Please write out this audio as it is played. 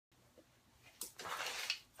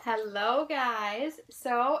Hello guys.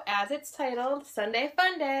 So as it's titled, Sunday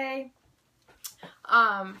Funday.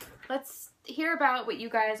 Let's hear about what you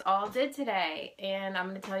guys all did today, and I'm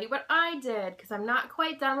going to tell you what I did because I'm not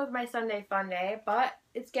quite done with my Sunday Funday, but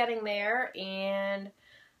it's getting there, and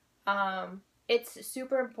it's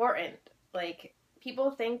super important. Like, people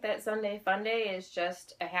think that Sunday Funday is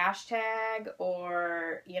just a hashtag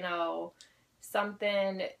or,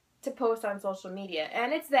 something to post on social media,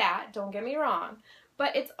 and it's that, don't get me wrong.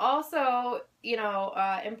 But it's also,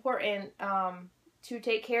 important to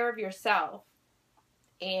take care of yourself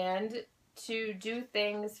and to do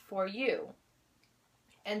things for you.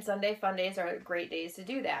 And Sunday Fundays are great days to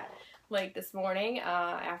do that. Like this morning,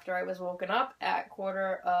 after I was woken up at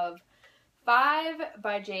 4:45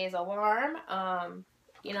 by Jay's alarm, I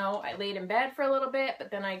laid in bed for a little bit, but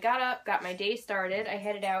then I got up, got my day started. I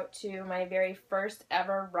headed out to my very first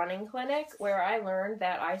ever running clinic where I learned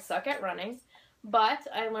that I suck at running. But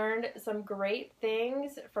I learned some great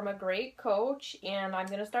things from a great coach, and I'm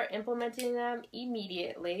going to start implementing them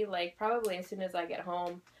immediately, like probably as soon as I get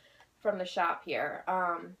home from the shop here.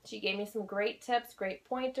 She gave me some great tips, great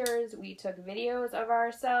pointers. We took videos of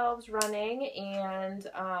ourselves running, and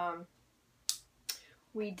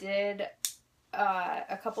we did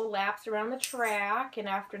a couple laps around the track, and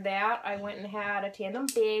after that I went and had a tandem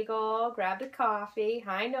bagel, grabbed a coffee,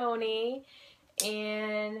 hi Noni,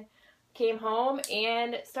 and came home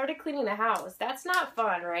and started cleaning the house. That's not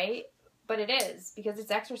fun, right? But it is, because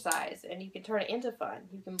it's exercise, and you can turn it into fun.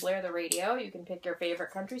 You can blare the radio, you can pick your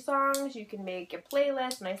favorite country songs, you can make a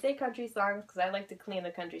playlist, and I say country songs because I like to clean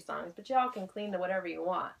the country songs, but y'all can clean to whatever you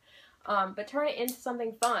want. But turn it into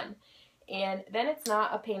something fun, and then it's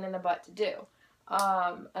not a pain in the butt to do.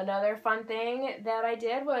 Another fun thing that I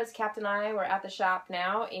did was Captain and I were at the shop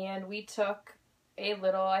now, and we took a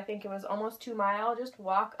little, I think it was almost 2 mile, just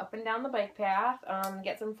walk up and down the bike path,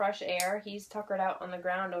 get some fresh air. He's tuckered out on the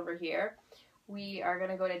ground over here. We are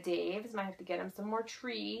going to go to Dave's. I have to get him some more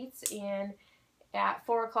treats, and at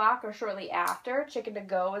 4 o'clock or shortly after, Chicken to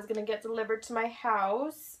Go is going to get delivered to my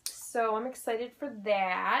house, so I'm excited for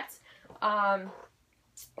that.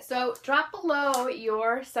 So drop below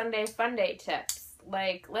your Sunday Funday tips.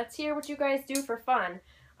 Like, let's hear what you guys do for fun.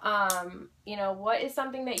 What is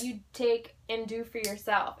something that you take and do for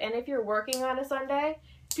yourself? And if you're working on a Sunday,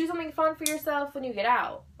 do something fun for yourself when you get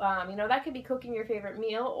out. That could be cooking your favorite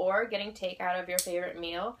meal or getting takeout of your favorite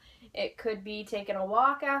meal. It could be taking a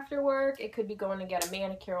walk after work. It could be going to get a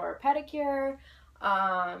manicure or a pedicure.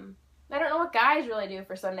 I don't know what guys really do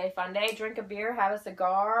for Sunday Funday. Drink a beer, have a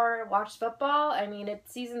cigar, watch football. I mean,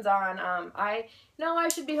 season's on. I know I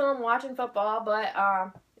should be home watching football, but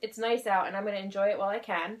it's nice out, and I'm going to enjoy it while I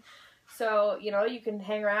can. So, you can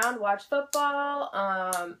hang around, watch football.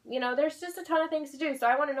 There's just a ton of things to do. So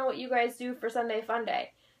I want to know what you guys do for Sunday Funday.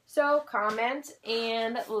 So comment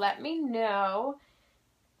and let me know.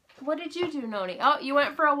 What did you do, Noni? Oh, you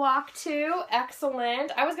went for a walk too?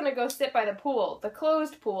 Excellent. I was going to go sit by the pool, the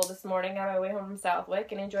closed pool this morning on my way home from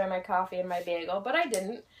Southwick and enjoy my coffee and my bagel, but I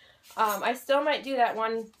didn't. I still might do that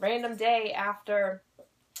one random day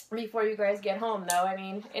before you guys get home, though. I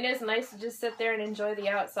mean, it is nice to just sit there and enjoy the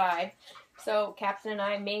outside. So Captain and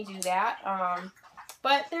I may do that.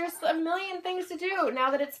 But there's a million things to do. Now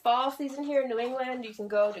that it's fall season here in New England, you can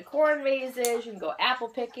go to corn mazes, you can go apple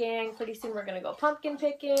picking. Pretty soon we're going to go pumpkin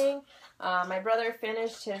picking. My brother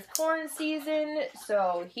finished his corn season,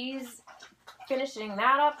 so he's finishing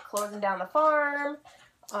that up, closing down the farm.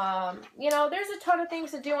 There's a ton of things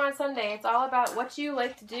to do on Sunday. It's all about what you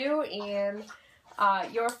like to do and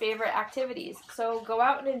your favorite activities. So go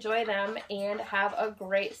out and enjoy them and have a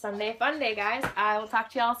great Sunday Funday, guys. I will talk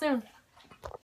to y'all soon.